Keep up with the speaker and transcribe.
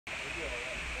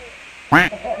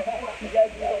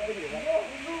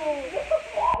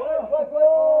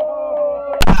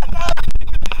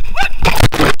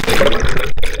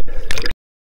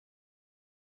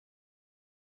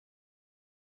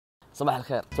صباح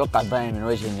الخير. اتوقع باين من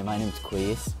وجهي اني ما نمت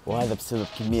كويس، وهذا بسبب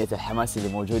كمية الحماس اللي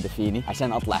موجودة فيني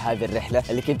عشان اطلع هذه الرحلة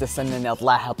اللي كنت استنى اني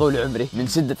اطلعها طول عمري. من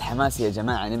شدة حماسي يا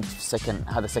جماعة نمت في السكن،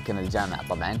 هذا سكن الجامعة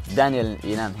طبعا، دانيال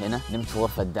ينام هنا، نمت في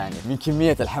غرفة دانيال. من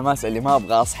كمية الحماس اللي ما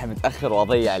ابغى اصحى متأخر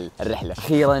واضيع الرحلة.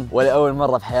 اخيرا ولأول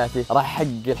مرة في حياتي راح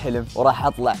احقق الحلم وراح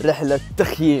اطلع رحلة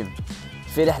تخييم.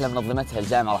 في رحلة منظمتها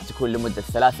الجامعة راح تكون لمدة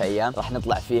 3 أيام، راح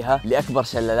نطلع فيها لأكبر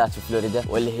شلالات في فلوريدا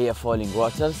واللي هي فولينج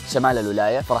ووترز شمال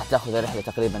الولاية، فراح تاخذ الرحلة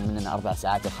تقريبا مننا 4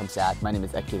 ساعات أو 5 ساعات ماني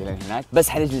متأكد لين هناك، بس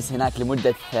حنجلس هناك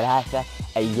لمدة 3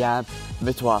 أيام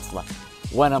متواصلة،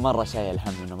 وأنا مرة شايل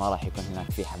هم إنه ما راح يكون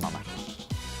هناك في حمامات.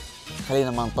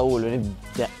 خلينا ما نطول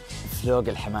ونبدأ فلوق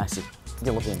الحماسي،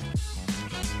 يلا بينا.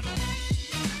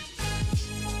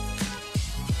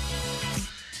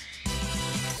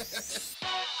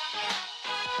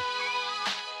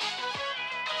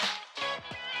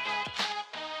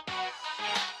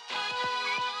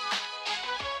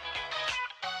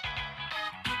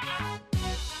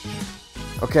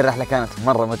 اوكي الرحلة كانت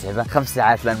مرة متعبة، 5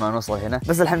 ساعات لين ما نوصل هنا،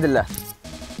 بس الحمد لله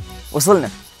وصلنا.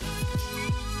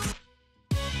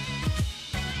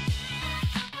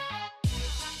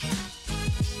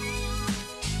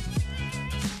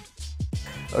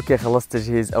 اوكي خلصت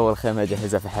تجهيز اول خيمة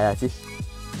اجهزها في حياتي،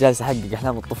 جالس احقق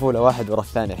احلام الطفولة واحد ورا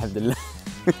الثاني الحمد لله.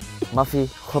 ما في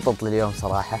خطط لليوم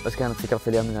صراحة، بس كانت فكرة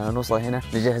اليوم اننا نوصل هنا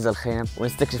نجهز الخيم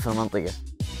ونستكشف المنطقة.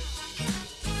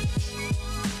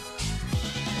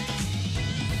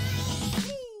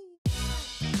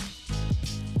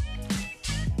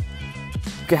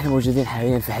 احنا موجودين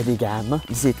حاليا في حديقة عامة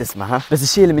نسيت اسمها، بس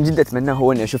الشيء اللي من جد اتمناه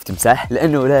هو اني اشوف تمساح،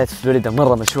 لانه ولاية فلوريدا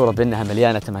مرة مشهورة بانها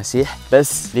مليانة تماسيح،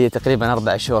 بس لي تقريبا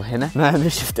 4 شهور هنا ما عمري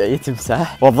شفت اي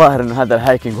تمساح، والظاهر انه هذا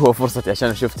الهايكنج هو فرصتي عشان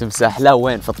اشوف تمساح. لا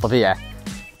وين في الطبيعة.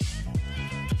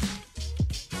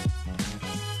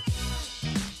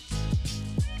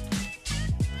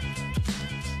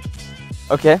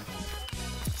 اوكي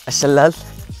الشلال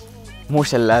مو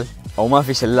شلال، او ما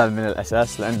في شلال من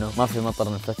الاساس لانه ما في مطر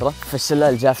من فتره،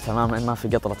 فالشلال جاف تماما، ما في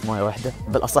قطره مويه واحده،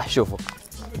 بالاصح شوفوا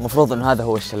المفروض انه هذا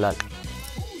هو الشلال.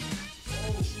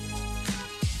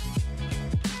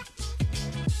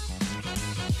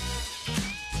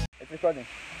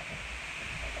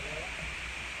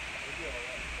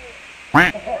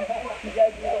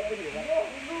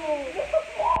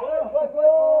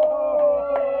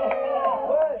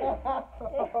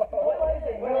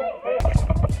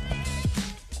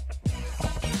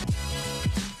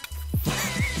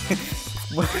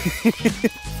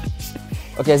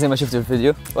 اوكي زي ما شفتوا في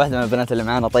الفيديو، واحدة من البنات اللي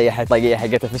معانا طيحت الطاقية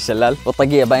حقتها في الشلال،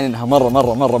 والطاقية باين انها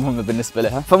مرة مهمة بالنسبة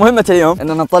لها، فمهمة اليوم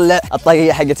اننا نطلع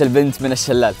الطاقية حقت البنت من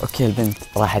الشلال. اوكي البنت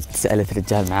راحت سألت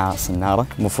رجال معاه صنارة،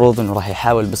 المفروض انه راح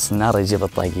يحاول بالصنارة يجيب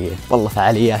الطاقية، والله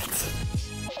فعاليات.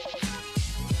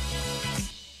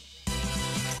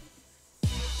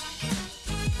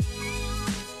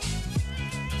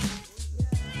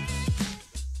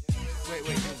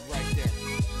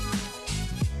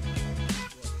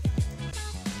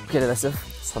 للأسف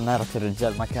صنارة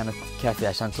الرجال ما كانت كافية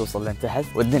عشان توصل لين تحت،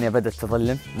 والدنيا بدأت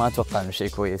تظلم، ما أتوقع إنه شيء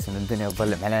كويس إن الدنيا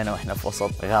تظلم علينا وإحنا في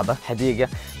وسط غابة حديقة،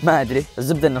 ما أدري،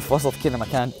 الزبدة إنه في وسط كذا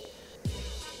مكان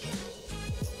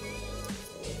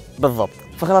بالضبط،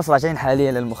 فخلاص راجعين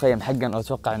حاليا للمخيم حقنا،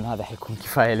 وأتوقع إنه هذا حيكون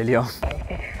كفاية لليوم.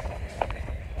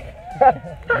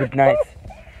 Good night.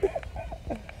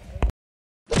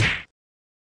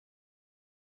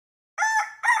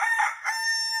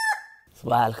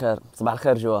 صباح الخير، صباح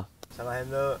الخير جوا. صباح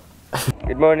النور.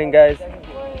 Good morning guys.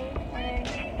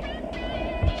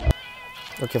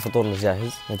 اوكي فطورنا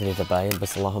جاهز، ما ادري اذا باين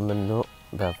بس اللهم انه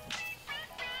بيض.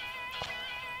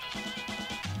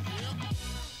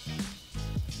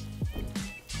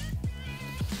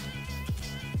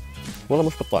 والله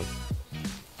مش بطال.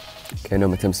 اوكي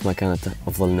نومة امس ما كانت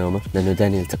افضل نومة، لانه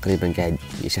دانيال تقريبا قاعد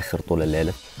يشخر طول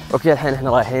الليلة. اوكي الحين احنا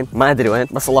رايحين ما ادري وين،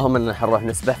 بس اللهم اننا حنروح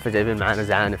نسبح، فجايبين معانا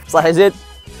زعانف، صح يا زيد؟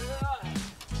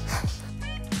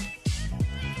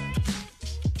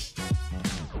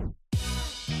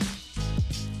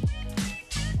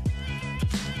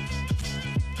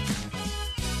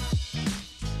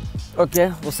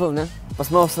 اوكي وصلنا،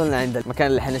 بس ما وصلنا عند المكان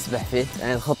اللي حنسبح فيه،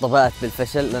 يعني الخطة باءت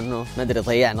بالفشل لانه ما ادري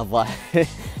ضيعنا الظاهر.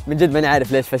 من جد ماني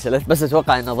عارف ليش فشلت، بس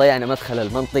اتوقع انه ضيعنا مدخل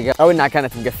المنطقة او انها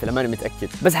كانت مقفلة، ماني متأكد،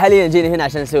 بس حاليا جينا هنا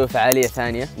عشان نسوي فعالية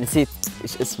ثانية، نسيت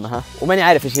ايش اسمها وماني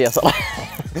عارف ايش هي صراحة.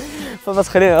 فبس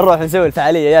خلينا نروح نسوي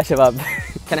الفعالية يا شباب.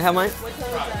 Can I have mine?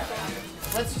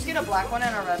 Let's just get a black one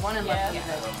and a red one and let's get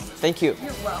it. Thank you.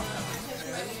 You're welcome.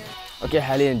 اوكي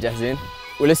حاليا جاهزين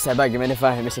ولسه باقي ماني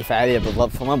فاهم ايش الفعاليه بالضبط،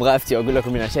 فما ابغى افتي واقول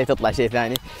لكم من شيء تطلع شيء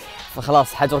ثاني،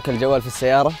 فخلاص حترك الجوال في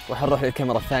السياره وحنروح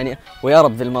للكاميرا الثانيه، ويا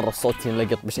رب ذي المره الصوت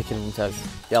ينلقط بشكل ممتاز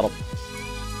يا رب.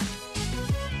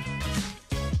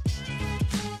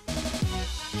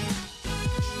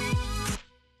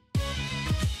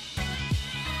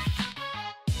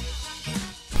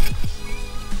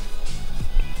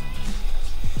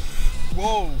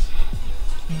 واو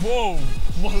واو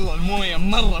والله المويه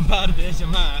مره بارده يا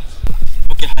جماعه.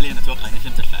 اوكي حاليا اتوقع اني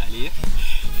فهمت الفعاليه.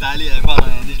 الفعاليه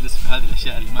عباره عن نجلس في هذه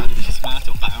الاشياء اللي ما ادري ايش اسمها،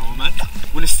 اتوقع عوامات،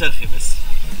 ونسترخي بس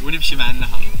ونمشي مع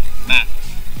النهر، مع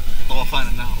طوفان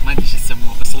النهر، ما ادري ايش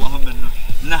يسموه، بس اللهم انه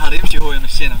النهر يمشي وهو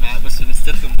يمشينا معاه بس،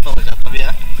 ونسترخي ونتفرج على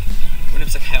الطبيعه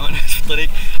ونمسك حيوانات في الطريق.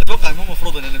 اتوقع مو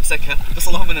مفروض ان نمسكها بس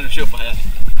اللهم اننا نشوفها يعني.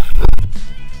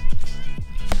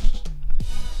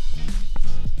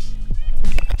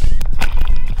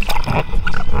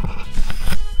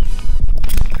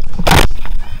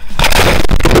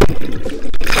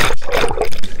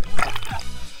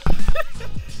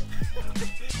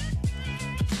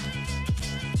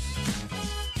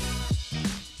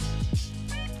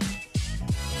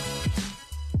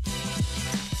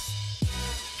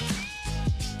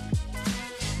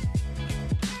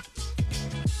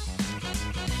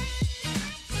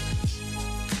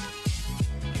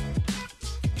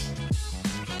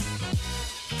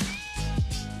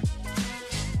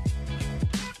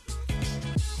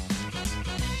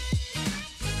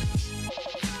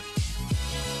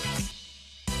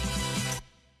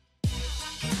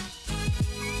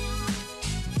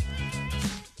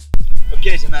 اوكي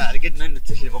يا جماعه، على قد ما انه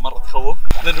التجربه مره تخوف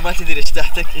لانه ما تدري ايش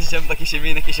تحتك، ايش جنبك، ايش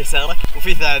يمينك، ايش يسارك،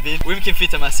 وفي ثعابين ويمكن في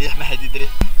تماسيح ما حد يدري،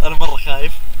 انا مره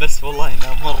خايف، بس والله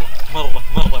انها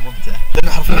مره ممتعه،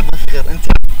 لانه حرفيا ما في غير انت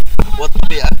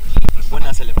والطبيعه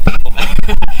والناس اللي معك طبعا.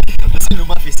 بس انه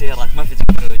ما في سيارات، ما في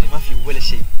تكنولوجيا، ما في ولا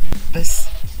شيء، بس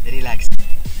ريلاكس.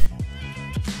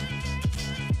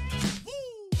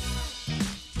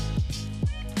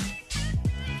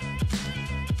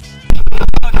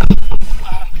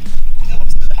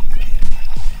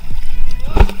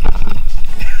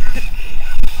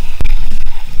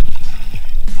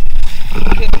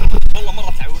 والله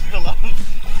مرة تعود والله.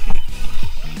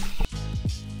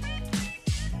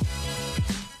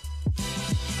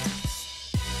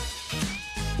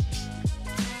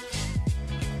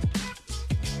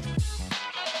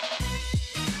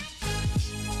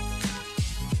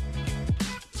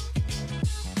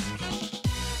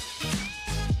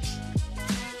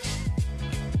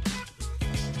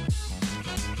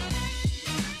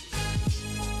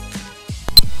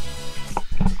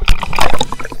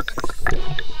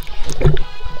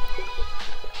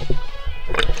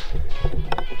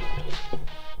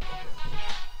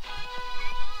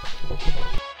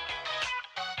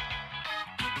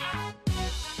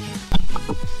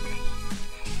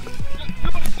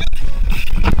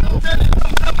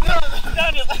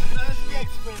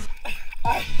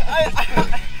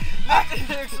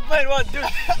 Explain what,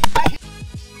 dude?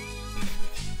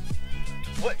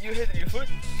 What, you hit your foot?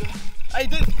 I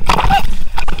did.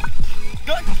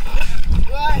 Good.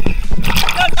 Why?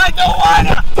 Because I don't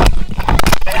wanna.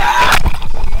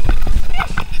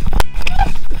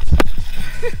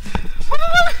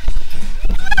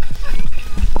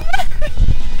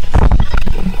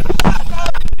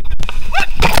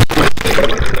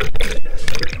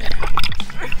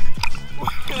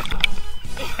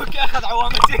 اوكي اخذ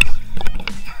عوامتي.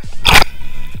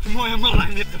 المويه مرة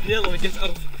عميقة، يلا لقيت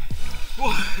ارض.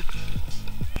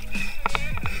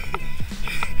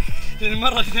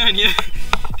 المرة الثانية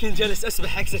كنت جالس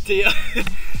اسبح حق 6 ايام.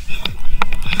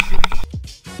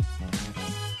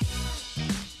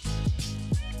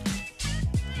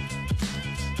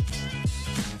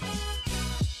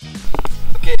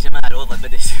 اوكي يا جماعة، الوضع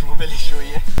بدأ يصير ممل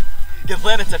شوية.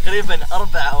 قضينا تقريبا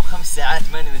 4 أو 5 ساعات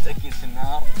ماني متأكد في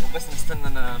النهار، وبس نستنى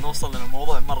اننا نوصل لان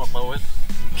الموضوع مرة طول.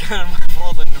 كان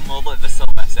المفروض ان الموضوع بس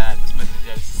 4 ساعات، بس ما ادري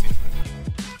جالس يصير.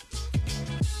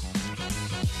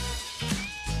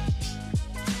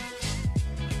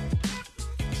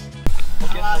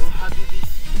 خلاص حبيبي.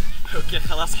 اوكي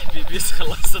خلاص حبيبي،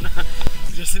 خلصنا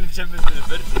جالسين نجمد من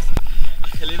البرد.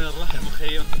 خلينا نروح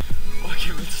المخيم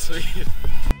واكمل تصوير.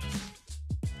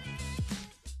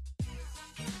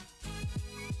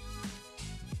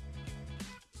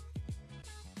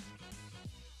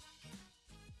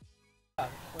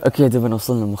 اوكي دوبنا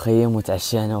وصلنا المخيم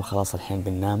وتعشينا وخلاص الحين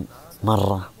بننام،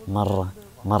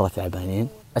 مرة تعبانين،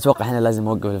 اتوقع هنا لازم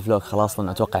اوقف الفلوق خلاص، لان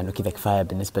اتوقع انه كذا كفايه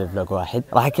بالنسبه لفلوق واحد.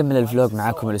 راح اكمل الفلوق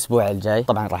معاكم الاسبوع الجاي،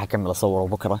 طبعا راح اكمل اصوره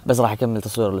بكره، بس راح اكمل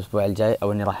تصوير الاسبوع الجاي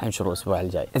او اني راح انشره الاسبوع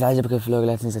الجاي. اذا عجبك الفلوق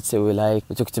لا تنسى تسوي لايك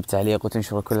وتكتب تعليق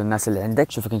وتنشره كل الناس اللي عندك.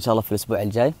 اشوفك ان شاء الله في الاسبوع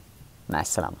الجاي. مع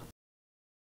السلامه.